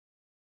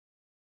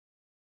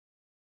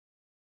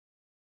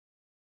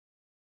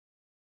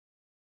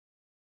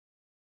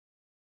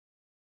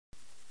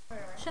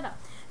Shut up.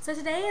 So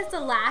today is the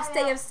last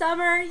day of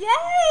summer.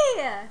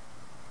 Yay!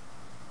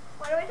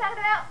 What are we talking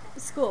about?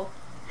 School.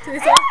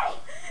 Today's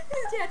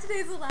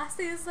today's the last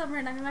day of summer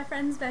and I'm in my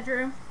friend's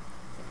bedroom.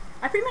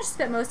 I pretty much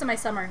spent most of my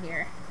summer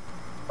here.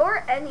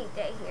 Or any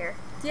day here.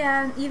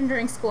 Yeah, even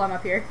during school I'm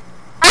up here.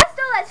 I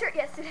stole that shirt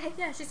yesterday.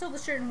 Yeah, she stole the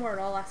shirt and wore it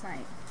all last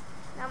night.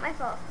 Not my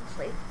fault. I'm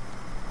asleep.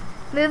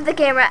 Move the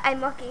camera.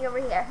 I'm walking over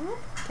here.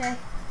 Okay.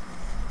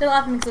 They're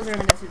laughing because those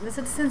are my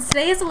since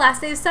today is the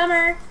last day of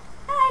summer.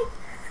 Hi.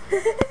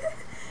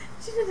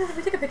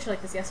 We took a picture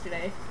like this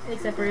yesterday,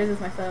 except for it was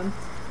with my phone.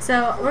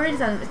 So we're gonna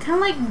do it's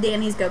kind of like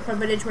Danny's GoPro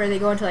footage where they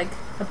go into like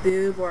a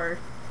boob or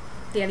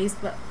Danny's.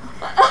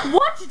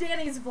 Watch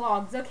Danny's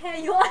vlogs,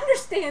 okay? You'll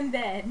understand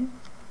then.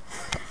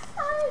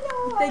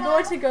 They go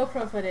into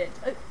GoPro footage.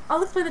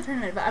 I'll explain the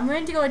tournament, but I'm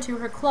going to go into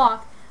her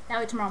clock. That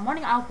way tomorrow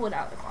morning I'll pull it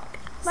out of the clock.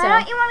 Why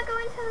don't you want to go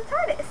into the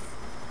TARDIS?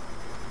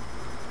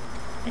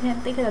 I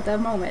didn't think of that at that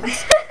moment.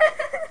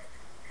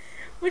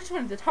 Which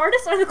one, the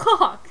TARDIS or the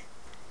clock?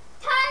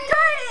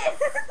 TARDIS!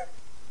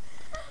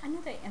 I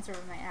knew the answer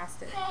when I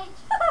asked it. Take a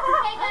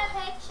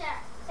picture.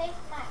 Take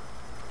mine.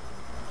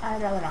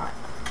 I'd rather not.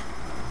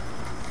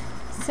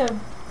 So,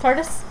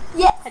 TARDIS?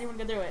 Yes. How do you want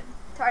to go through it?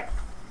 TARDIS.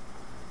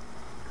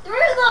 Through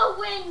the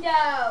window.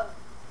 I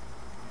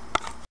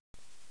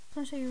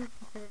want to show you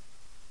my favorite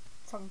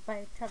song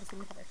by Travis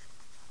and Heather.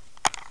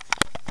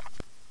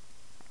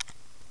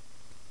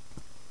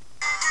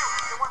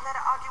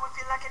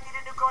 Feel like I need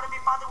a new goal to be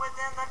bothered with,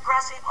 and the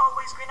grass ain't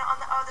always greener on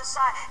the other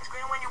side. It's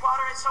greener when you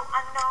water it, so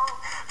I know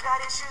got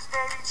issues,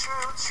 very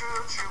true.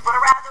 But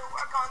I'd rather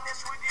work on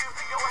this with you.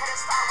 Go ahead and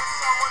start with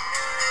someone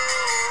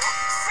new.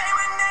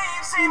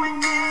 Say my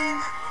name.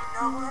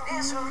 No one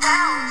is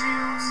around you.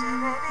 Say,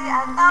 baby,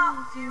 I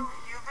love you.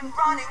 You've been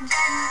running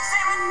game.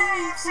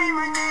 Say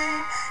my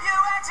name. You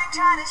acting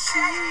kinda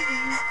shady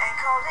and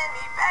calling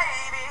me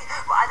baby.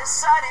 Why the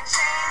sudden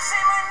change? Say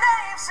my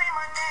name.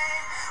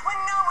 When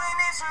no one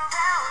is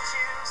around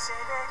you, say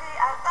baby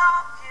I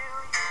love you.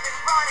 You've been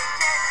running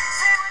game.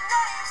 Say my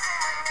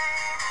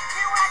name.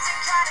 You acting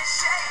kinda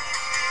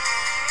shady.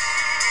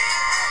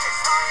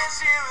 As long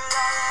as you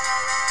love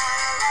me.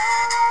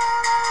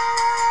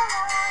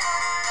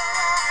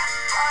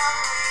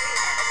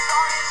 As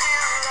long as you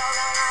love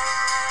me.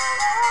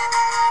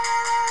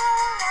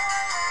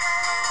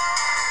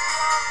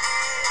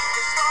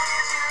 As long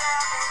as you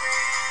love me.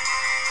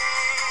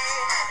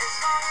 As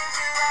long as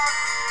you love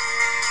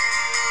me.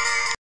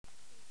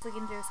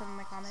 Looking through some of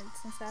my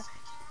comments and stuff.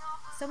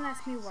 Someone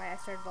asked me why I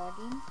started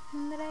vlogging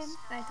today.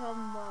 I told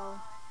them,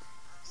 well,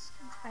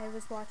 I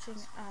was watching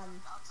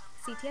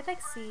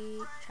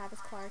CTFXC,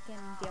 Travis Clark,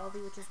 and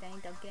DLB, which is Danny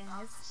Duncan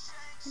and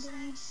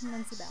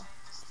Lindsay Bell.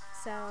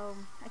 So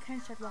I kind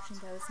of started watching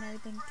those and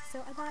everything.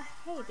 So I thought,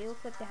 hey, they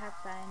look like they have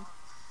fun,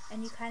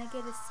 and you kind of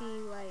get to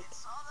see like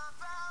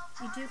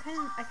I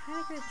kind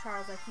of agree with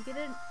Charles. Like you get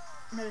to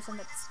notice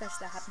something special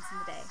that happens in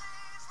the day.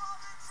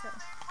 So.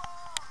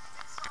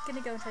 I'm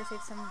gonna go and try to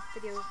save some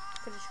video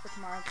footage for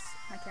tomorrow because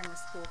my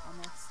camera's full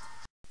almost.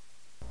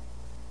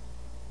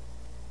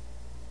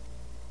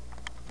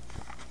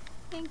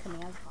 And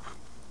coming out of the clock.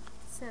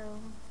 So,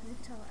 as you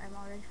can tell, I'm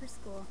all ready for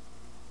school.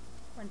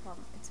 One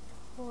problem, it's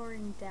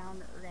pouring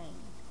down rain.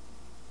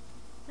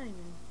 I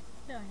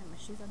don't have my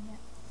shoes on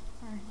yet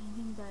or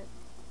anything, but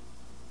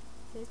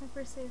today's my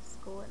first day of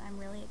school and I'm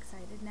really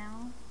excited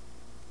now.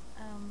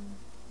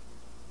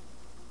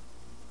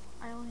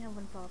 I only have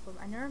one problem.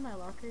 I know my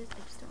lockers,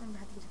 I just don't remember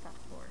how to get to that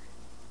floor.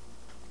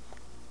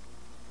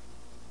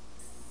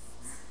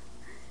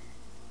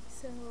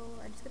 So,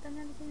 I just got done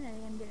everything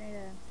ready. I'm getting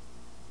ready to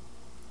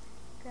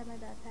grab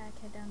my backpack,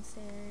 head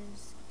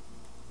downstairs,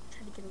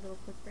 try to get a little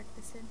quick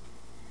breakfast in.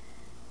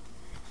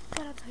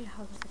 But I'll tell you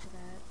how it goes after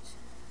that.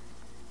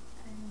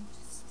 I'm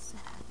just so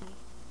happy.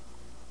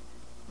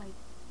 My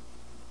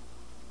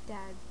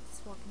dad's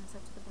walking us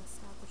up to the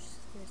bus stop, which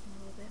scares me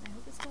a little bit, and I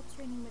hope it stops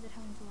raining by the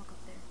time we walk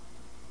up there.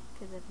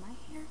 Because if my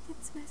hair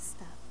gets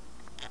messed up,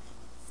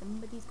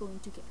 somebody's going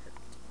to get hurt.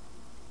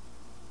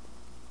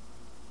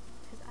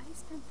 Because I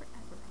spent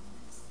forever on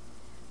this.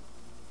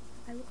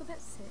 I woke up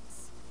at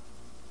 6.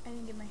 I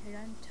didn't get my hair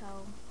done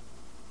until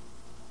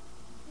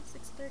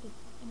 6:30,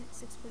 and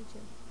it's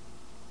 6:42.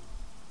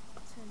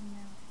 So, you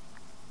know,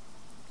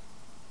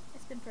 I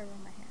spent forever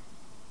on my hair.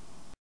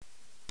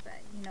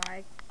 But, you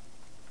know,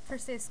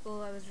 first day of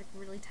school, I was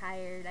really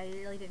tired. I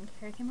really didn't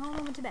care. I came home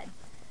and went to bed.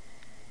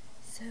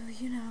 So,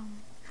 you know,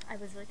 I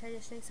was really tired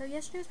yesterday. So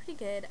yesterday was pretty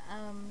good.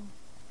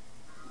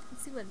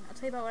 Let's see I'll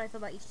tell you about what I thought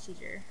about each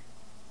teacher.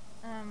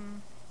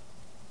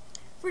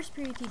 First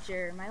period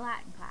teacher, my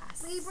Latin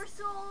class. Libra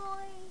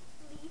soy.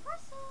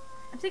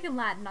 I'm taking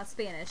Latin, not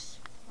Spanish.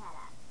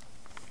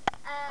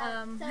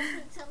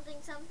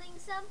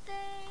 Something.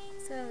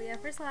 So yeah,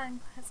 first Latin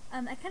class.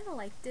 I kind of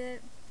liked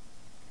it.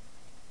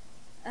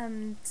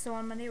 So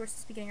on Monday we're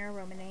supposed to be getting our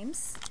Roman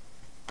names.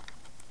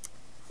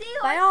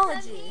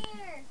 Biology.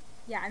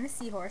 Yeah, I'm a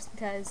seahorse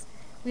because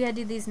we had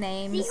to do these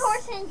names.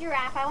 Seahorse and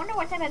giraffe. I wonder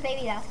what type of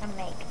baby that's gonna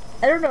make.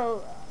 I don't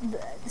know.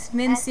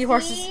 Men,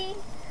 seahorses.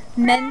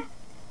 Men.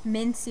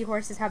 men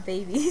seahorses have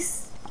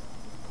babies.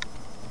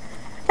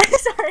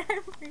 Sorry,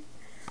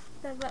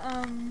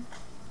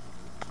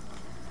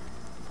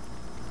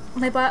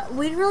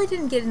 we really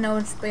didn't get to know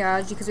much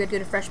biology because we had to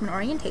go to freshman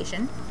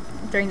orientation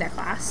during that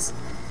class.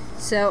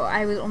 So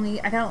I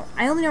only know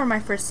where my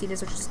first seat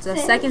is, which is the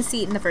second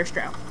seat in the first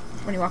row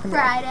when you walk in the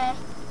door. Friday.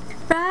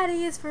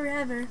 Friday is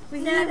forever.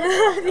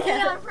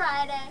 On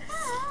Friday.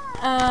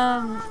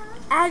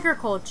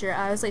 Agriculture.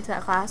 I was late to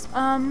that class.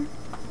 What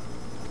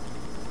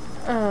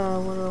do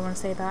I want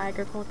to say about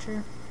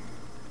agriculture?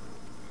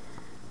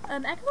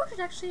 Agriculture,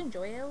 I actually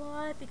enjoy it a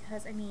lot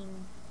because, I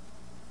mean,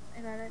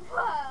 I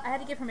had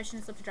to get permission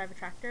to slip to drive a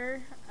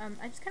tractor.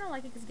 I just kind of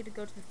like it because you get to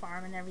go to the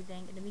farm and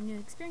everything, and it'd be a new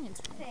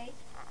experience for me. Okay,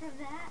 from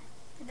that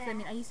to that. I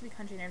mean, I used to be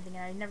country and everything,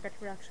 and I never got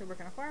to actually work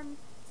on a farm,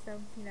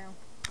 so, you know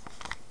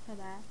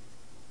that.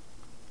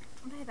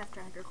 What do I have after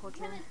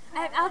agriculture? I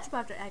have algebra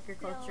after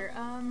agriculture.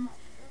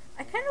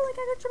 I kind of like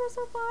agriculture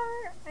so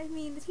far. I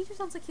mean, the teacher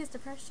sounds like he has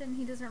depression.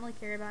 He doesn't really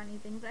care about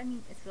anything, but I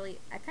mean, it's really,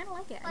 I kind of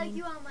like it. Like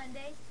you on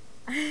Monday?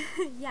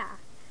 Yeah.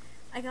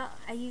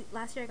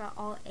 Last year I got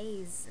all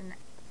A's in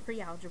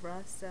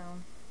pre-algebra, so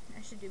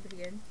I should do pretty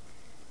good.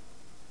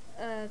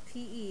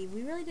 PE,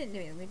 we really didn't do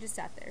anything. We just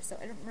sat there, so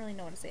I don't really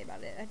know what to say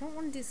about it. I don't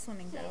want to do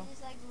swimming, So though.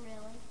 just like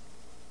really?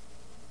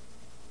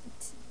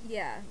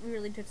 Yeah, we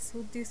really did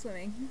do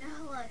swimming.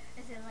 No, look,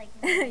 I said like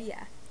really.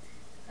 Yeah.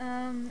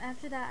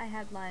 After that I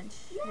had lunch.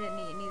 I didn't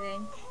eat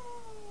anything.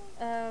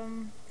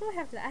 What do I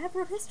have after that? I have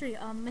world history.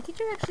 My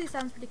teacher actually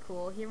sounds pretty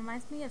cool. He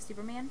reminds me of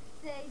Superman.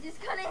 Say,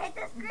 just gonna hit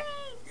the screen!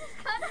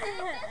 Just gonna hit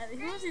the He screen!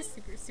 reminds me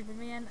of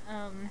Superman.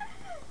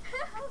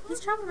 He's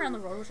traveling around the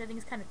world, which I think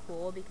is kind of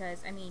cool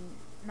because, I mean,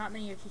 not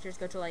many of your teachers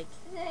go to, like,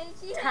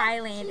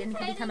 Thailand and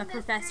can become a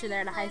professor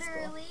there at a high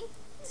school.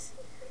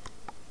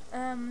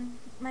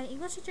 My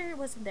English teacher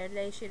wasn't there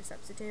today. She had a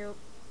substitute.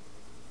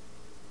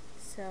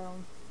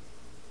 So,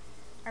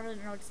 I really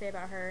don't know what to say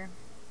about her.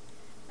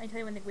 I can tell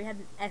you one thing. We had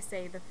an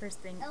essay, the first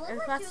thing. The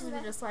classes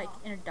were just, like,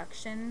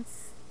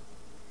 introductions.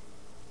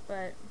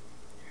 But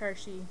her,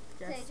 she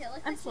just...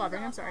 I'm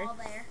slobbering, I'm sorry.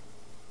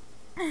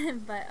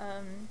 But,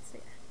 so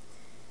yeah.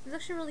 It was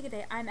actually a really good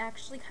day. I'm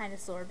actually kind of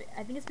sore, but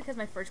I think it's because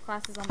my first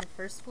class is on the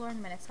first floor and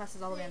my next class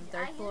is all the way on the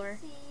third floor. I can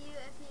see you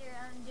if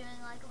you're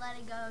doing like let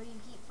it go, you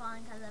keep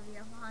falling because of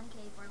your long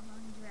cape or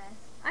long dress.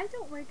 I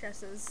don't wear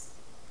dresses.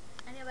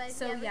 I know, but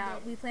So yeah,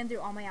 we planned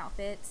through all my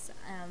outfits.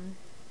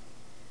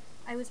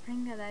 I was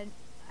praying that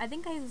I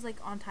think I was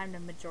like on time to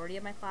majority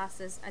of my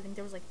classes. I think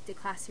there was like the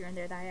class here and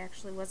there that I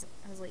actually was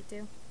late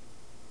to.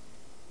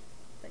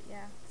 But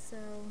yeah, so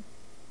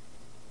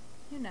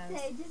who knows?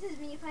 Say, this is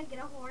me if I get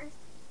a horse.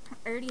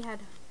 I already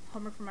had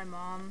homework for my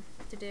mom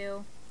to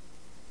do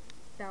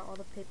about all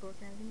the paperwork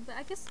and everything. But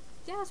I guess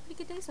yeah, it was a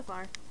pretty good day so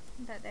far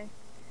that day.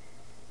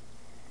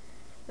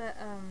 But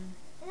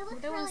what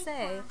do I want to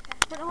say?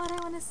 What do I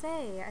want to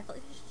say? I felt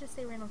like I should just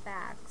say random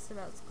facts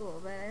about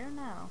school, but I don't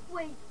know.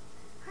 Wait,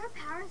 her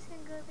powers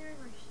can go through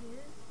her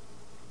shoes?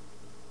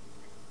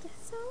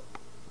 Guess so.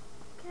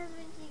 Because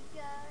when she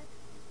goes,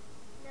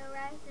 no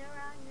right, no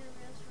wrong, no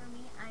rules for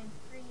me, I'm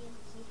free, and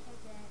she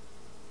hit it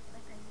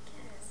with her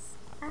shoes.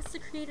 Ask the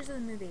creators of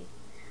the movie.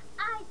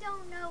 I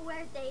don't know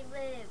where they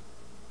live.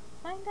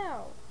 Find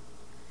out.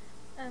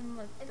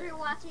 If you're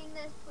watching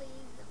this,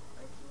 please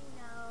let me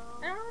know.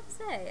 I don't know what to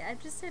say. I'm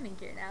just sitting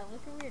here now.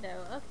 Look a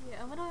weirdo.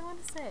 Okay, what do I want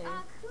to say?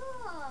 Oh,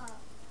 cool.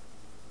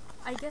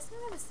 I guess what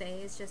I'm going to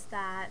say is just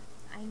that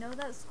I know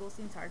that school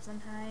seems hard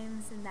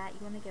sometimes and that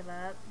you want to give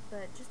up,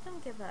 but just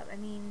don't give up. I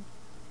mean,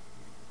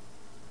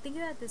 think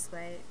about it this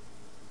way.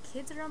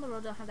 Kids around the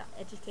world don't have the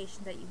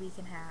education that we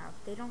can have.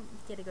 They don't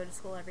get to go to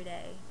school every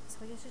day. So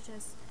I guess it's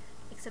just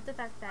accept the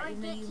fact that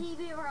even though you...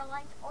 TV or a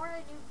light or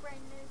a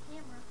brand new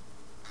camera.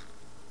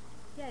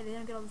 Yeah, they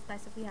don't get all this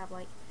nice stuff we have.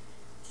 Like,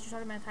 teachers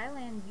talking about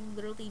Thailand, you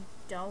literally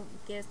don't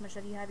get as much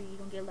stuff you have. You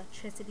don't get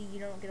electricity. You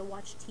don't get to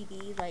watch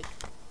TV. Like,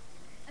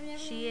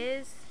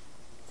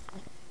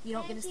 you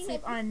don't get to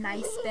sleep on a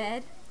nice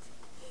bed.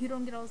 You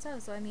don't get all this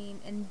stuff. So, I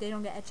mean, and they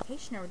don't get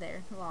education over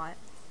there a lot.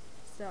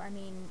 So, I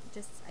mean,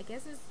 just, I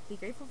guess just be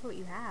grateful for what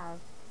you have.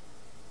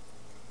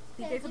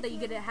 Be grateful that you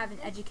get to have an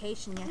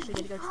education. You actually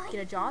get to go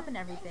get a job and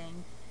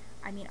everything.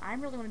 I mean, I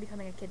really want to become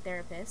a kid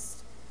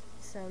therapist.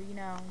 So, you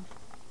know,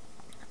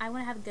 I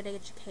want to have a good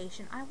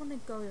education. I want to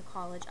go to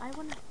college. I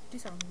want to do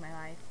something with my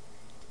life.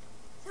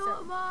 So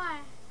am I.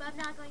 But I'm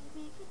not going to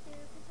be a kid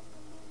therapist. I'm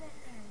going to be a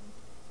veterinarian.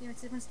 You know,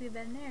 it wants to be a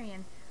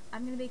veterinarian.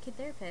 I'm going to be a kid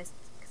therapist.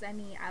 Because, I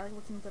mean, I like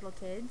working with little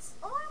kids.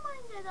 Oh, I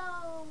wanted to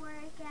go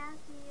work at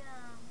the,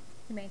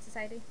 Humane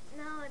Society?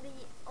 No,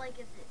 like,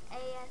 it's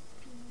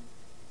ASP,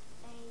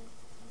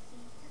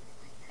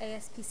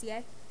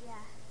 ASPCA?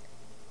 Yeah.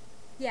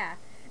 Yeah.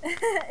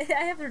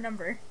 I have their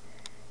number.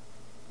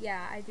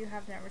 Yeah, I do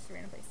have numbers for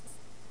random places.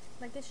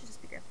 But I guess you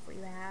just be grateful for what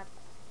you have.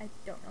 I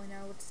don't really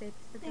know what to say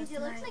for the rest of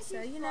the night. Looks like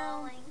so, she's you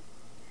know, falling.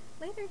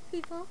 later,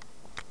 people.